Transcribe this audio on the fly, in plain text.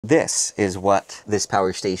This is what this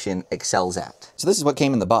power station excels at. So this is what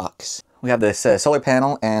came in the box. We have this solar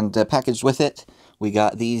panel, and packaged with it, we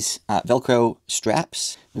got these Velcro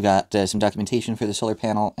straps. We got some documentation for the solar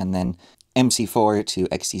panel, and then MC4 to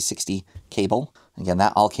XT60 cable. Again,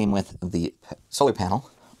 that all came with the solar panel.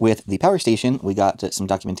 With the power station, we got some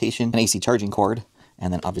documentation, an AC charging cord,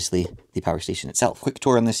 and then obviously the power station itself. Quick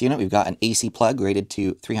tour on this unit. We've got an AC plug rated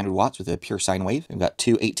to 300 watts with a pure sine wave. We've got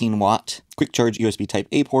two 18-watt quick charge USB Type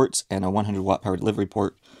A ports and a 100-watt power delivery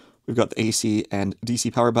port. We've got the AC and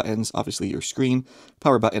DC power buttons, obviously your screen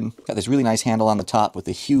power button. Got this really nice handle on the top with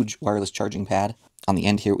a huge wireless charging pad. On the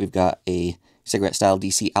end here, we've got a cigarette-style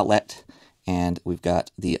DC outlet, and we've got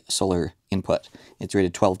the solar input. It's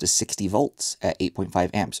rated 12 to 60 volts at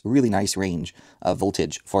 8.5 amps. Really nice range of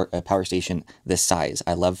voltage for a power station this size.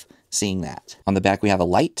 I love seeing that. On the back, we have a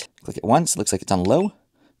light. Click it once. It looks like it's on low,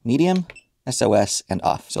 medium, SOS, and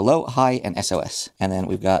off. So low, high, and SOS. And then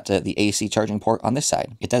we've got the AC charging port on this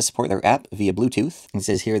side. It does support their app via Bluetooth. It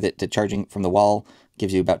says here that the charging from the wall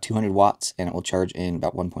gives you about 200 watts, and it will charge in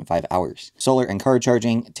about 1.5 hours. Solar and car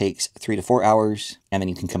charging takes 3 to 4 hours, and then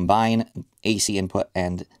you can combine AC input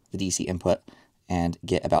and the DC input and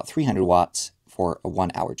get about 300 watts for a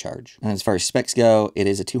 1 hour charge. And as far as specs go, it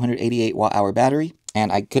is a 288 watt hour battery.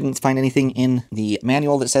 And I couldn't find anything in the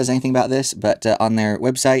manual that says anything about this, but on their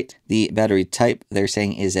website, the battery type they're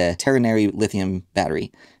saying is a ternary lithium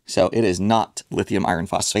battery. So it is not lithium iron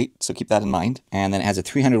phosphate, so keep that in mind. And then it has a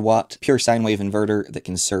 300 watt pure sine wave inverter that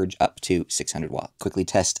can surge up to 600 watts. Quickly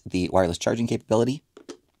test the wireless charging capability.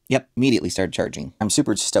 Yep, immediately started charging. I'm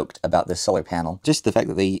super stoked about this solar panel. Just the fact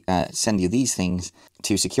that they send you these things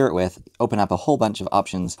to secure it with open up a whole bunch of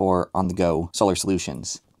options for on-the-go solar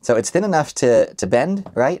solutions. So it's thin enough to bend,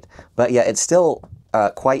 right? But yeah, it's still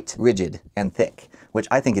quite rigid and thick, which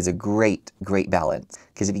I think is a great, great balance.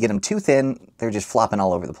 Because if you get them too thin, they're just flopping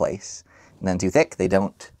all over the place. And then too thick, they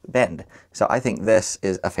don't bend. So I think this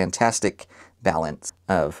is a fantastic balance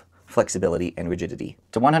of flexibility and rigidity.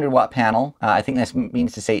 It's a 100 watt panel. I think this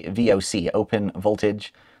means to say VOC, open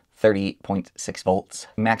voltage, 30.6 volts,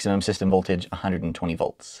 maximum system voltage 120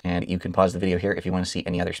 volts. And you can pause the video here if you want to see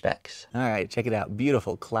any other specs. All right, check it out.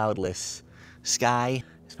 Beautiful cloudless sky.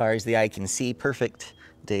 As far as the eye can see, perfect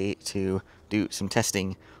day to do some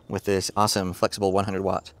testing with this awesome flexible 100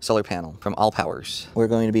 watt solar panel from ALLPOWERS. We're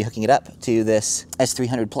going to be hooking it up to this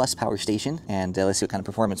S300 Plus power station, and let's see what kind of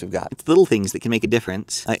performance we've got. It's little things that can make a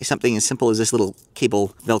difference. Something as simple as this little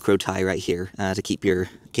cable Velcro tie right here to keep your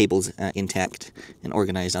cables intact and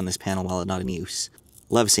organized on this panel while not in use.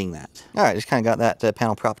 Love seeing that. All right, just kind of got that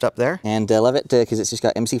panel propped up there, and love it because it's just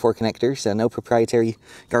got MC4 connectors, so no proprietary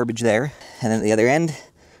garbage there. And then at the other end,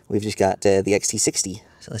 we've just got the XT60.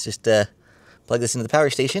 So let's just plug this into the power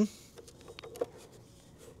station.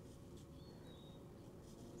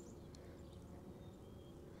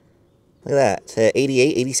 Look at that,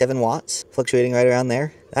 88, 87 watts, fluctuating right around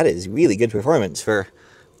there. That is really good performance for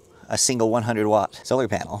a single 100 watt solar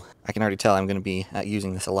panel. I can already tell I'm going to be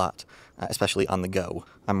using this a lot, especially on the go.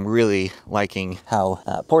 I'm really liking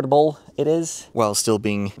how portable it is while still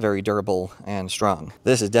being very durable and strong.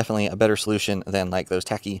 This is definitely a better solution than like those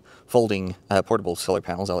tacky folding portable solar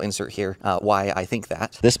panels. I'll insert here why I think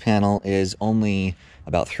that. This panel is only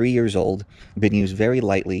about 3 years old, been used very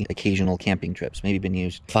lightly, occasional camping trips, maybe been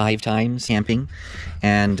used 5 times camping.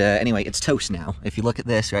 And anyway, it's toast now. If you look at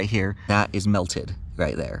this right here, that is melted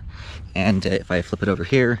right there. And if I flip it over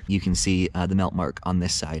here, you can see the melt mark on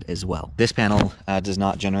this side as well. This panel does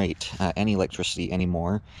not generate any electricity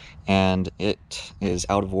anymore, and it is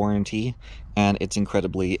out of warranty, and it's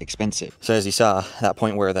incredibly expensive. So as you saw, that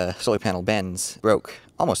point where the solar panel bends broke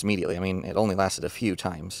almost immediately. I mean, it only lasted a few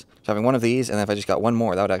times. So having one of these, and then if I just got one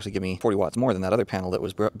more, that would actually give me 40 watts more than that other panel that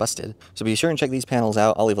was busted. So be sure and check these panels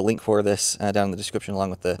out. I'll leave a link for this down in the description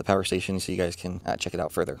along with the power station so you guys can check it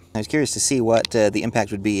out further. I was curious to see what the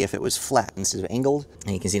impact would be if it was flat instead of angled.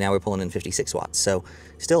 And you can see now we're pulling in 56 watts. So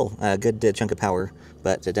still a good chunk of power,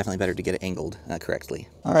 but definitely better to get it angled correctly.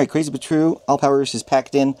 All right, crazy but true, ALLPOWERS has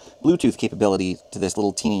packed in Bluetooth capability to this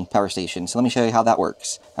little teeny power station. So let me show you how that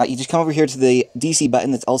works. You just come over here to the DC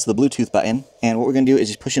button that's also the Bluetooth button, and what we're going to do is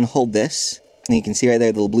just push and hold this, and you can see right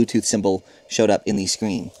there the little Bluetooth symbol showed up in the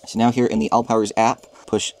screen. So now here in the ALLPOWERS app,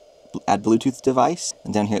 push add Bluetooth device,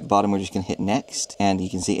 and down here at the bottom we're just going to hit next, and you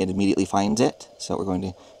can see it immediately finds it. So we're going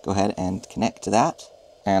to go ahead and connect to that.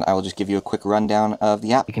 And I will just give you a quick rundown of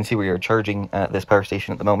the app. You can see we are charging this power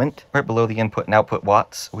station at the moment. Right below the input and output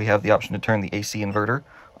watts, we have the option to turn the AC inverter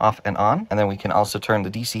off and on. And then we can also turn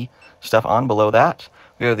the DC stuff on below that.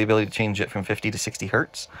 We have the ability to change it from 50 to 60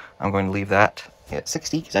 hertz. I'm going to leave that at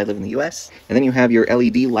 60 because I live in the US. And then you have your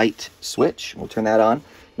LED light switch. We'll turn that on.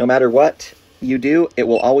 No matter what you do, it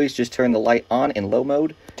will always just turn the light on in low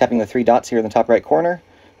mode. Tapping the 3 dots here in the top right corner,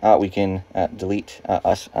 we can delete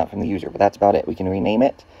us from the user, but that's about it. We can rename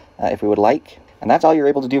it if we would like, and that's all you're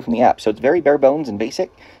able to do from the app. So it's very bare bones and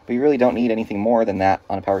basic, but you really don't need anything more than that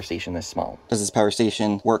on a power station this small. Does this power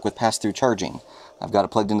station work with pass-through charging? I've got it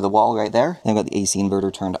plugged into the wall right there. I've got the AC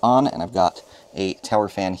inverter turned on, and I've got a tower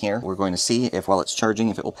fan here. We're going to see if while it's charging,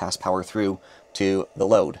 if it will pass power through to the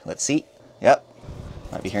load. Let's see. Yep.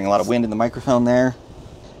 Might be hearing a lot of wind in the microphone there,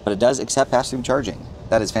 but it does accept pass-through charging.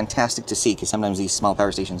 That is fantastic to see, because sometimes these small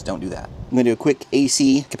power stations don't do that. I'm going to do a quick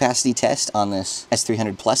AC capacity test on this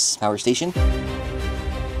S300 Plus power station.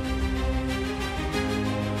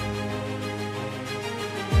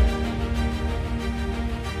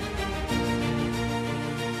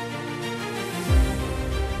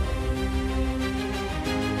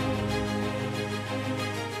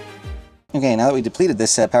 Okay, now that we depleted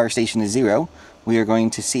this power station to 0, we are going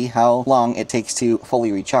to see how long it takes to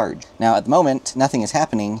fully recharge. Now, at the moment, nothing is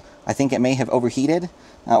happening. I think it may have overheated,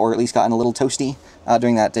 or at least gotten a little toasty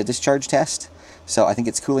during that discharge test. So I think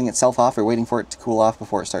it's cooling itself off, or waiting for it to cool off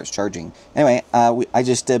before it starts charging. Anyway, I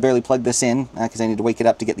just barely plugged this in because I need to wake it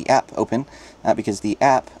up to get the app open, because the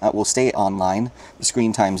app will stay online. The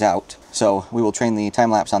screen times out. So we will train the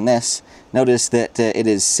time-lapse on this. Notice that it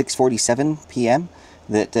is 6:47 p.m.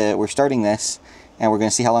 that we're starting this, and we're going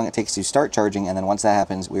to see how long it takes to start charging, and then once that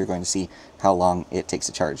happens, we're going to see how long it takes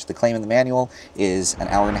to charge. The claim in the manual is an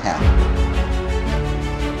hour and a half.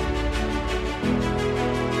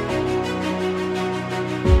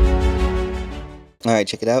 Alright,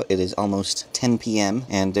 check it out. It is almost 10 p.m.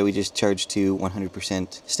 and we just charged to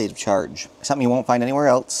 100% state of charge. Something you won't find anywhere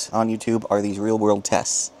else on YouTube are these real-world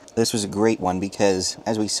tests. This was a great one because,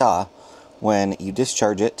 as we saw, when you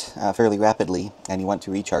discharge it fairly rapidly and you want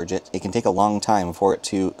to recharge it, it can take a long time for it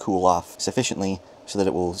to cool off sufficiently so that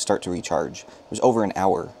it will start to recharge. It was over an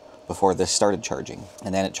hour before this started charging,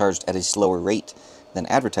 and then it charged at a slower rate than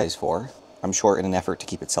advertised for, I'm sure in an effort to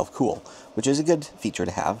keep itself cool, which is a good feature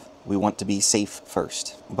to have. We want to be safe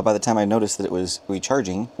first. But by the time I noticed that it was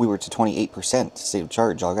recharging, we were to 28% state of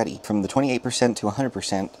charge already. From the 28% to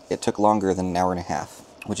 100%, it took longer than an hour and a half,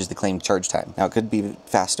 which is the claimed charge time. Now, it could be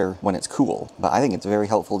faster when it's cool, but I think it's very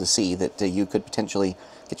helpful to see that you could potentially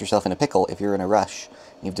get yourself in a pickle if you're in a rush,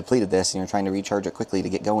 and you've depleted this, and you're trying to recharge it quickly to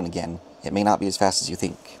get going again. It may not be as fast as you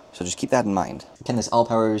think, so just keep that in mind. Can this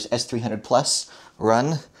ALLPOWERS S300 Plus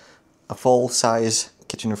run a full-size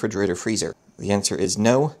kitchen refrigerator freezer? The answer is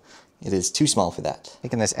no. It is too small for that.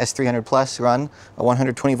 Can this S300 Plus run a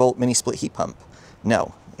 120-volt mini split heat pump?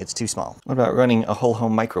 No. It's too small. What about running a whole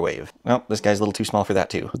home microwave? Nope, this guy's a little too small for that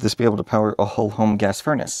too. Would this be able to power a whole home gas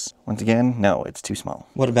furnace? Once again, no, it's too small.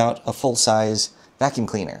 What about a full-size vacuum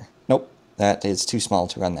cleaner? Nope, that is too small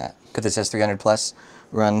to run that. Could this S300 Plus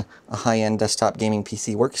run a high-end desktop gaming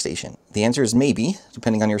PC workstation? The answer is maybe,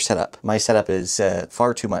 depending on your setup. My setup is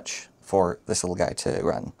far too much for this little guy to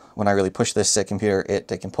run. When I really push this computer, it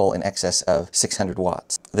can pull in excess of 600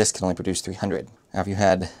 watts. This can only produce 300. Now, if you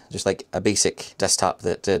had just like a basic desktop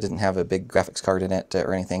that didn't have a big graphics card in it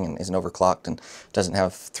or anything, and isn't overclocked and doesn't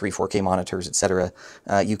have 3 4K monitors, etc.,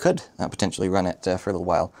 you could potentially run it for a little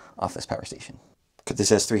while off this power station. Could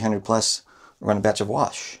this S300 Plus run a batch of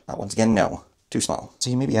wash? Once again, no. Too small. So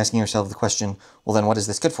you may be asking yourself the question, well then what is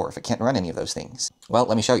this good for if it can't run any of those things? Well,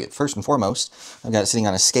 let me show you. First and foremost, I've got it sitting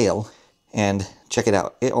on a scale, and check it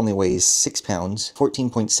out. It only weighs 6 pounds,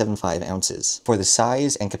 14.75 ounces. For the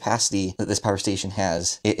size and capacity that this power station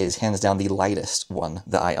has, it is hands down the lightest one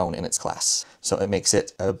that I own in its class. So it makes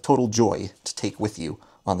it a total joy to take with you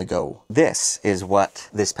on the go. This is what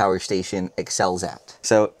this power station excels at.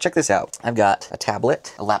 So check this out. I've got a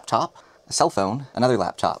tablet, a laptop, a cell phone, another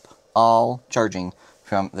laptop, all charging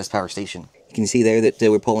from this power station. You can see there that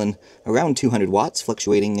we're pulling around 200 watts,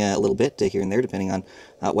 fluctuating a little bit here and there depending on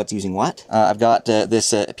what's using what. I've got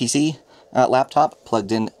this PC laptop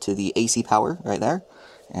plugged into the AC power right there,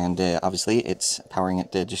 and obviously it's powering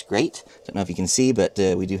it just great. Don't know if you can see, but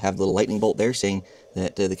we do have the little lightning bolt there saying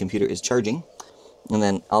that the computer is charging. And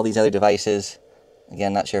then all these other devices,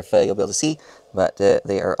 again, not sure if you'll be able to see, but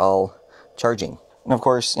they are all charging. And of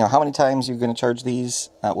course, how many times you're going to charge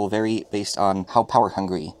these will vary based on how power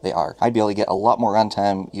hungry they are. I'd be able to get a lot more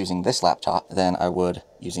runtime using this laptop than I would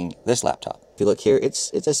using this laptop. If you look here,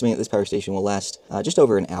 it's estimated this power station will last just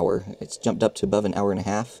over an hour. It's jumped up to above an hour and a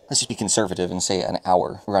half. Let's just be conservative and say an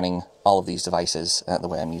hour running all of these devices the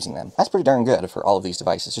way I'm using them. That's pretty darn good for all of these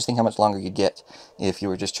devices. Just think how much longer you'd get if you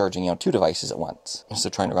were just charging, 2 devices at once. So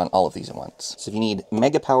trying to run all of these at once. So if you need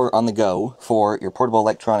mega power on the go for your portable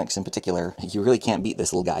electronics in particular, you really can't beat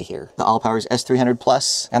this little guy here. The ALLPOWERS S300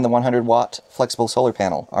 Plus and the 100-watt flexible solar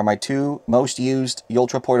panel are my 2 most used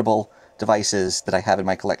ultra portable devices that I have in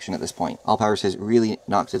my collection at this point. ALLPOWERS has really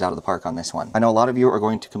knocked it out of the park on this one. I know a lot of you are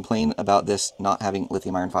going to complain about this not having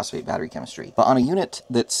lithium iron phosphate battery chemistry, but on a unit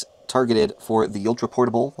that's targeted for the ultra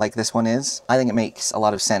portable like this one is, I think it makes a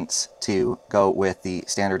lot of sense to go with the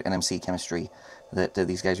standard NMC chemistry that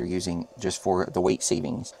these guys are using just for the weight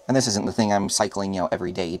savings. And this isn't the thing I'm cycling,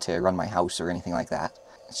 every day to run my house or anything like that.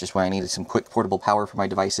 It's just when I needed some quick portable power for my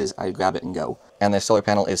devices, I grab it and go. And this solar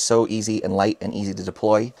panel is so easy and light and easy to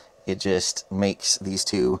deploy, it just makes these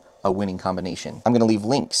two a winning combination. I'm going to leave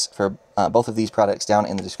links for both of these products down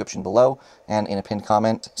in the description below and in a pinned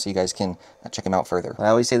comment so you guys can check them out further. But I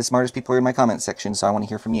always say the smartest people are in my comment section, so I want to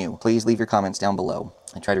hear from you. Please leave your comments down below.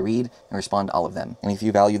 I try to read and respond to all of them. And if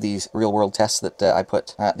you value these real-world tests that I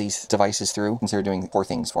put these devices through, consider doing 4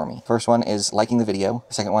 things for me. First one is liking the video,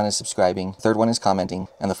 the second one is subscribing, the third one is commenting,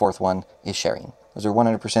 and the fourth one is sharing. Those are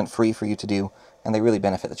 100% free for you to do, and they really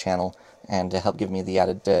benefit the channel and help give me the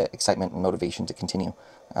added excitement and motivation to continue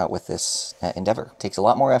with this endeavor. It takes a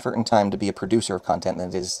lot more effort and time to be a producer of content than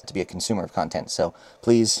it is to be a consumer of content, so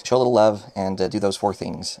please show a little love and do those 4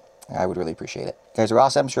 things. I would really appreciate it. You guys are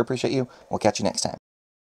awesome, sure appreciate you. We'll catch you next time.